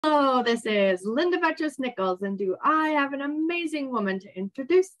Hello, this is Linda Vettrus-Nichols, and do I have an amazing woman to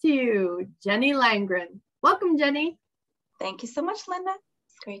introduce to you, Jenny Landgren. Welcome, Jenny. Thank you so much, Linda.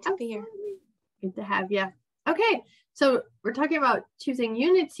 It's great to be here. Good to have you. Okay, so we're talking about choosing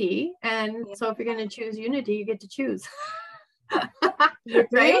unity, and so if you're going to choose unity, you get to choose.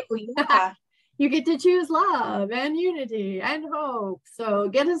 Right? Yeah. You get to choose love and unity and hope. So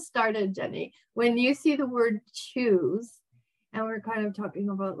get us started, Jenny. When you see the word choose, and we're kind of talking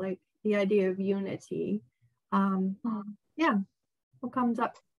about like the idea of unity, yeah, what comes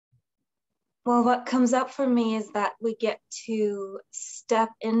up? Well, what comes up for me is that we get to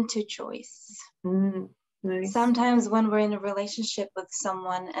step into choice. Nice. Sometimes when we're in a relationship with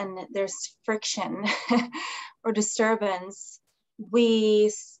someone and there's friction or disturbance, we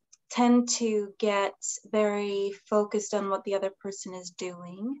tend to get very focused on what the other person is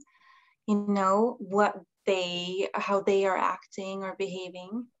doing, you know, how they are acting or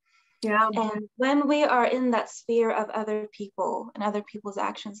behaving. Yeah. And when we are in that sphere of other people and other people's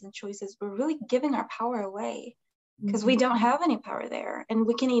actions and choices, we're really giving our power away because we don't have any power there. And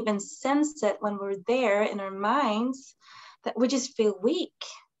we can even sense it when we're there in our minds that we just feel weak.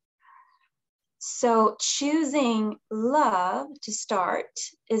 So choosing love to start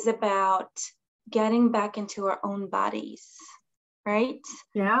is about getting back into our own bodies, right?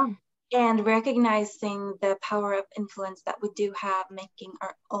 Yeah. And recognizing the power of influence that we do have, making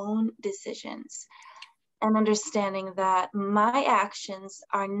our own decisions and understanding that my actions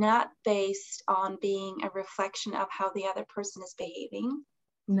are not based on being a reflection of how the other person is behaving.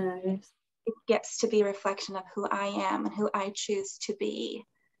 Nice. It gets to be a reflection of who I am and who I choose to be.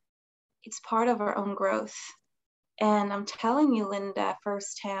 It's part of our own growth. And I'm telling you, Linda,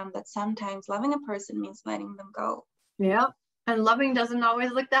 firsthand, that sometimes loving a person means letting them go. Yeah. And loving doesn't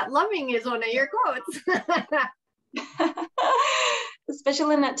always look that loving is one of your quotes.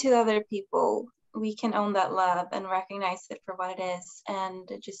 Especially not to other people. We can own that love and recognize it for what it is and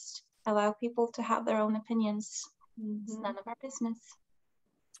just allow people to have their own opinions. It's none of our business.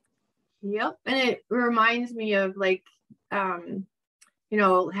 Yep. And it reminds me of like, you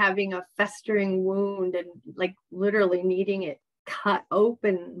know, having a festering wound and like literally needing it cut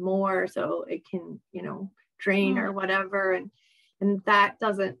open more so it can, you know, drain or whatever, and that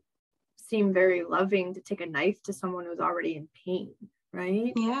doesn't seem very loving, to take a knife to someone who's already in pain,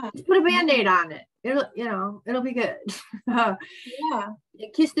 right? Yeah. Just put a band-aid on it. It'll, you know, it'll be good. Yeah.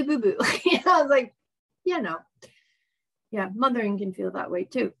 Kiss the boo-boo. You know, I was like, you know, yeah, mothering can feel that way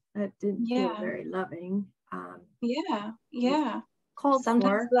too. That didn't feel very loving. Yeah. Called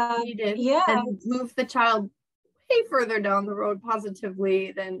sometimes for, needed, and move the child way further down the road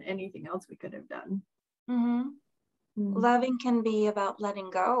positively than anything else we could have done. Loving can be about letting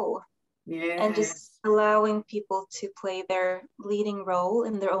go. Yeah. And just allowing people to play their leading role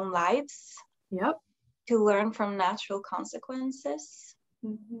in their own lives. Yep. To learn from natural consequences.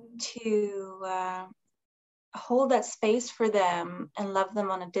 To hold that space for them and love them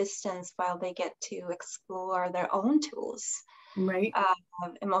on a distance while they get to explore their own tools. Right.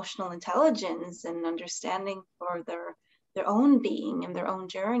 Of emotional intelligence and understanding for their own being and their own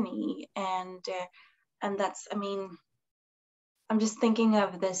journey. And that's, I mean, I'm just thinking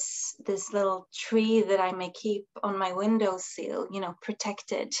of this little tree that I may keep on my windowsill, you know,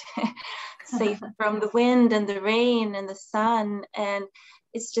 protected, safe from the wind and the rain and the sun. And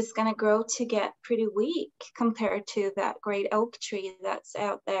it's just going to grow to get pretty weak compared to that great oak tree that's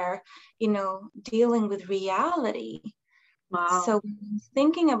out there, you know, dealing with reality. Wow. So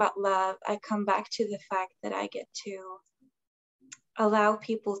thinking about love, I come back to the fact that I get to allow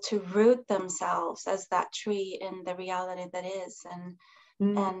people to root themselves as that tree in the reality that is,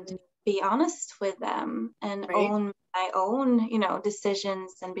 and be honest with them and own my own, you know,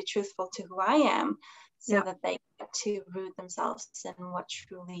 decisions and be truthful to who I am, so that they get to root themselves in what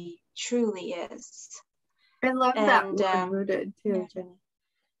truly is. I love that word, rooted too, Jenny.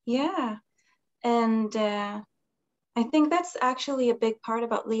 Yeah. And I think that's actually a big part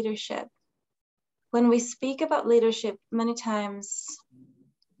about leadership. When we speak about leadership, many times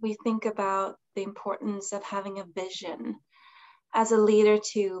we think about the importance of having a vision as a leader,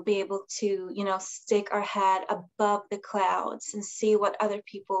 to be able to, you know, stick our head above the clouds and see what other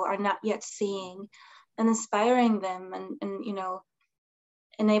people are not yet seeing, and inspiring them and you know,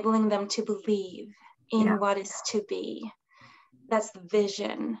 enabling them to believe in what is to be. That's the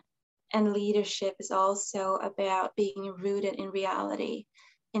vision. And leadership is also about being rooted in reality,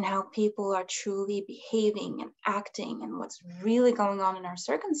 in how people are truly behaving and acting and what's really going on in our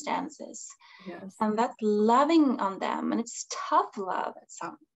circumstances. Yes. And that's loving on them. And it's tough love at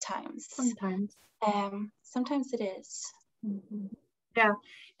sometimes. Sometimes. Sometimes it is. Yeah.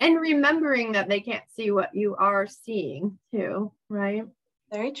 And remembering that they can't see what you are seeing too, right?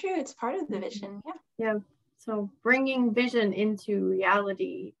 Very true. It's part of the vision. Yeah. Yeah. So bringing vision into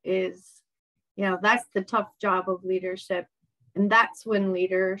reality is, that's the tough job of leadership. And that's when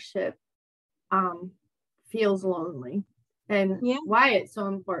leadership feels lonely, and why it's so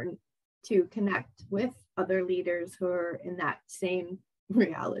important to connect with other leaders who are in that same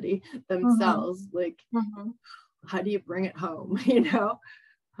reality themselves. Like, how do you bring it home?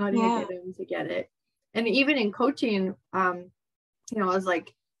 How do you get them to get it? And even in coaching, I was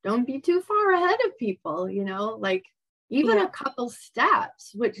like, don't be too far ahead of people, like even a couple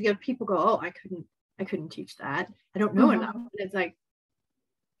steps, which people go, oh, I couldn't teach that. I don't know enough. And it's like,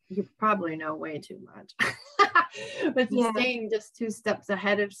 you probably know way too much. But staying just 2 steps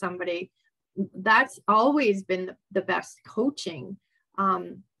ahead of somebody, that's always been the best coaching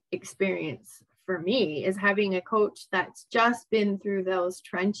experience for me, is having a coach that's just been through those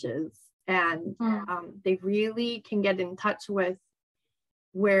trenches, and they really can get in touch with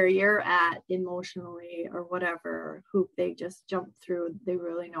where you're at emotionally or whatever hoop they just jumped through. They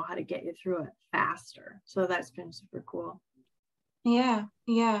really know how to get you through it faster. So that's been super cool. Yeah.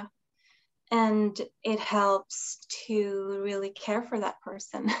 And it helps to really care for that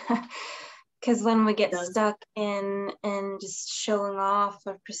person. Because when we get stuck in just showing off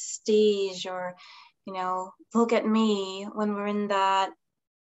or prestige, or, look at me, when we're in that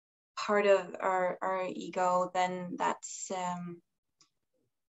part of our ego, then that's,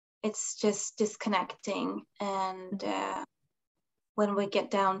 it's just disconnecting. And when we get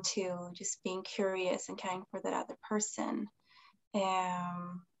down to just being curious and caring for that other person,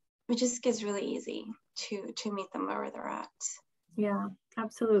 it just gets really easy to meet them where they're at. Yeah,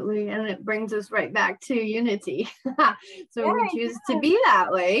 absolutely. And it brings us right back to unity. So we choose to be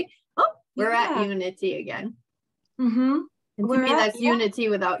that way. Oh, we're at unity again. And to me, that's unity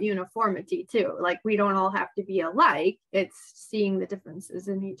without uniformity too. Like, we don't all have to be alike. It's seeing the differences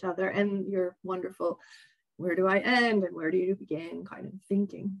in each other, and your wonderful, where do I end and where do you begin kind of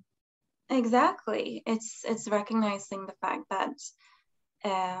thinking. Exactly. It's recognizing the fact that,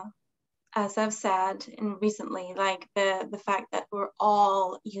 as I've said recently, like the fact that we're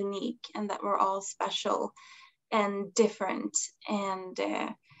all unique and that we're all special and different and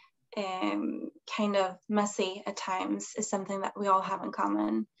kind of messy at times is something that we all have in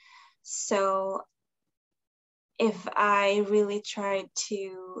common. So if I really tried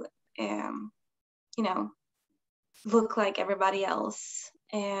to, look like everybody else,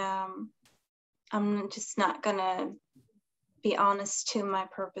 I'm just not gonna be honest to my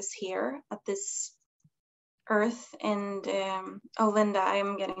purpose here at this earth. And Linda, I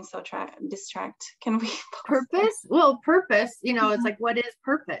am getting so distracted. Can we purpose? Well, purpose, it's like, what is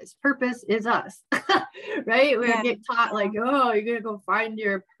purpose? Purpose is us. Right? We get taught like, oh, you're gonna go find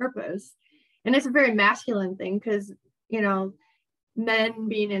your purpose, and it's a very masculine thing, because men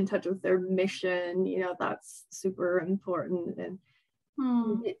being in touch with their mission, that's super important. And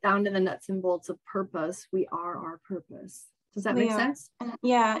we get down to the nuts and bolts of purpose. We are our purpose. Does that make sense?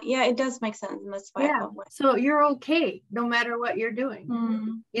 Yeah, it does make sense. And that's why so you're okay no matter what you're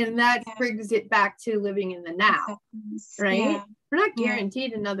doing. And that brings it back to living in the now, right? We're not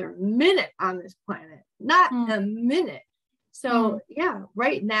guaranteed another minute on this planet, not a minute. So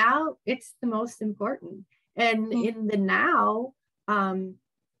right now it's the most important. And in the now,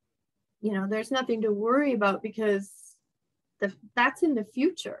 there's nothing to worry about, because that's in the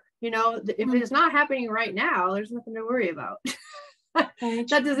future. If it's not happening right now, there's nothing to worry about. That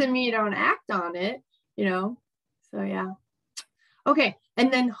doesn't mean you don't act on it, so yeah. Okay.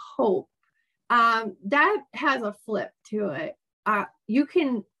 And then hope, that has a flip to it. You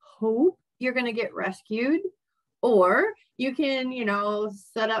can hope you're going to get rescued, or you can,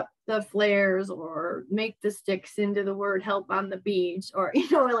 set up the flares or make the sticks into the word help on the beach, or,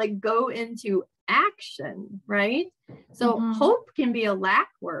 like go into action, right? So hope can be a lack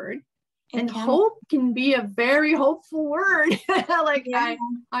word, and hope can be a very hopeful word. Like,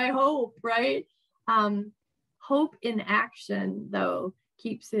 I hope, right? Hope in action, though,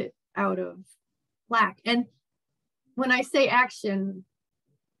 keeps it out of lack. And when I say action,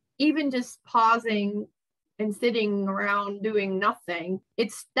 even just pausing and sitting around doing nothing,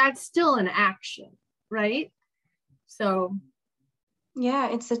 that's still an action, right? So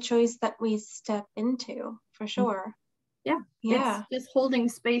it's a choice that we step into, for sure. It's just holding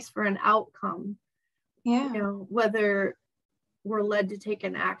space for an outcome, whether we're led to take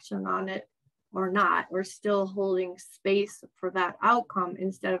an action on it or not. We're still holding space for that outcome,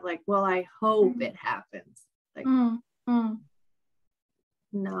 instead of like, well, I hope it happens. Like,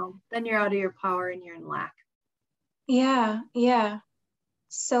 no, then you're out of your power and you're in lack. Yeah.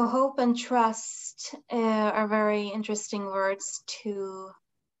 So hope and trust are very interesting words to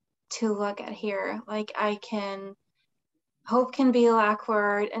look at here. Like hope can be a lack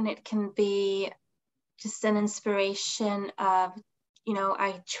word, and it can be just an inspiration of,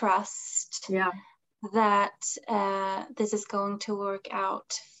 I trust that this is going to work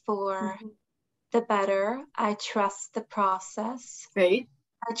out for the better. I trust the process. Right.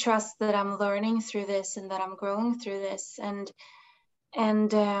 I trust that I'm learning through this and that I'm growing through this. And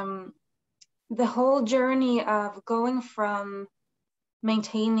the whole journey of going from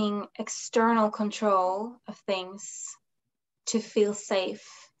maintaining external control of things to feel safe,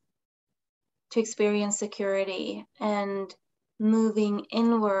 to experience security, and moving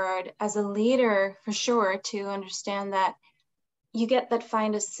inward as a leader, for sure, to understand that you get to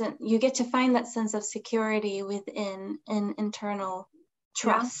find that sense of security within an internal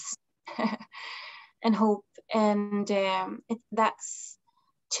trust and hope. And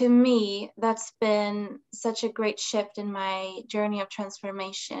to me, that's been such a great shift in my journey of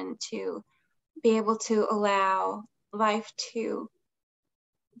transformation, to be able to allow life to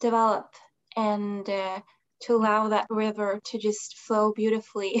develop and to allow that river to just flow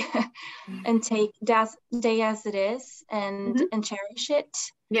beautifully and take day as it is, and cherish it.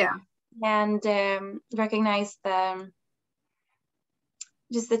 Yeah. And recognize the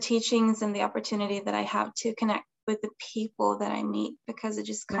teachings and the opportunity that I have to connect with the people that I meet, because it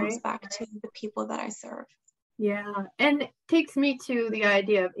just comes back to the people that I serve. Yeah. And it takes me to the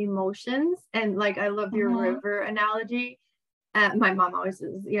idea of emotions. And like, I love your river analogy. My mom always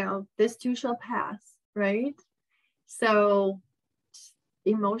says, this too shall pass, right? So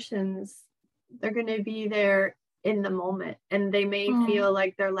emotions, they're going to be there in the moment, and they may feel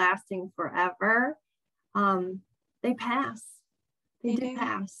like they're lasting forever. They pass. They do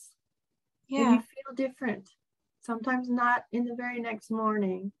pass. Yeah. And you feel different. Sometimes not in the very next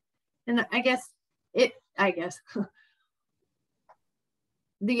morning. And I guess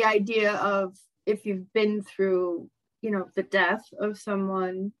the idea of, if you've been through, the death of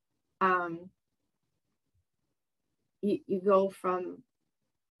someone, you go from,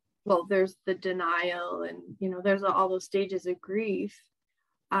 well, there's the denial, and, there's all those stages of grief.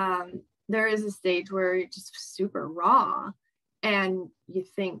 There is a stage where it's just super raw, and you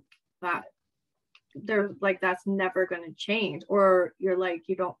think that that's never going to change, or you're like,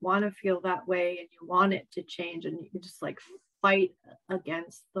 you don't want to feel that way and you want it to change, and you just like fight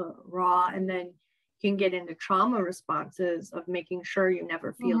against the raw, and then you can get into trauma responses of making sure you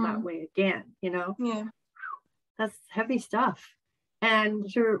never feel that way again. Yeah, that's heavy stuff. And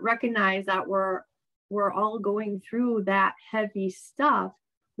to recognize that we're all going through that heavy stuff,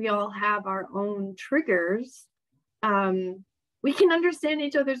 we all have our own triggers. We can understand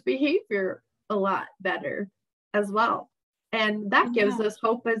each other's behavior a lot better as well. And that gives us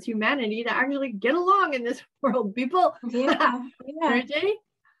hope as humanity to actually get along in this world, people. Yeah. Right, Jenny?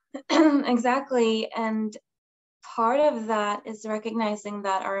 Exactly. And part of that is recognizing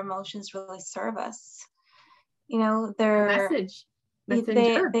that our emotions really serve us. They're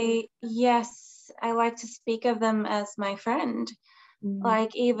messenger. Yes, I like to speak of them as my friend.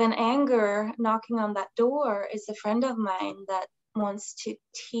 Like, even anger knocking on that door is a friend of mine that wants to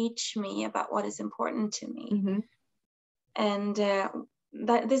teach me about what is important to me. And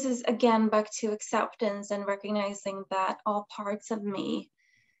that this is, again, back to acceptance and recognizing that all parts of me,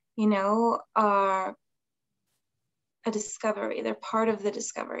 are a discovery. They're part of the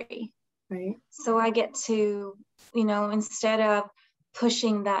discovery. Right. So I get to, instead of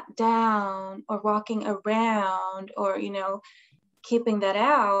pushing that down or walking around or, keeping that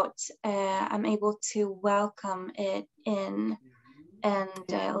out, I'm able to welcome it in and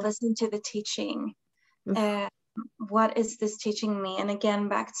listen to the teaching. What is this teaching me? And again,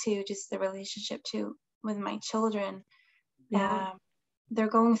 back to just the relationship with my children. They're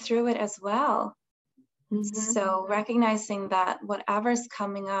going through it as well. So recognizing that whatever's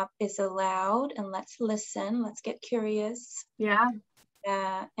coming up is allowed, and let's listen, let's get curious.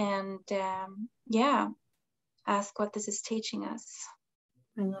 Ask what this is teaching us.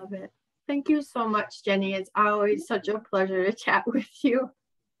 I love it. Thank you so much, Jenny. It's always such a pleasure to chat with you.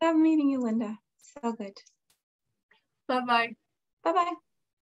 Love meeting you, Linda. So good. Bye-bye. Bye-bye.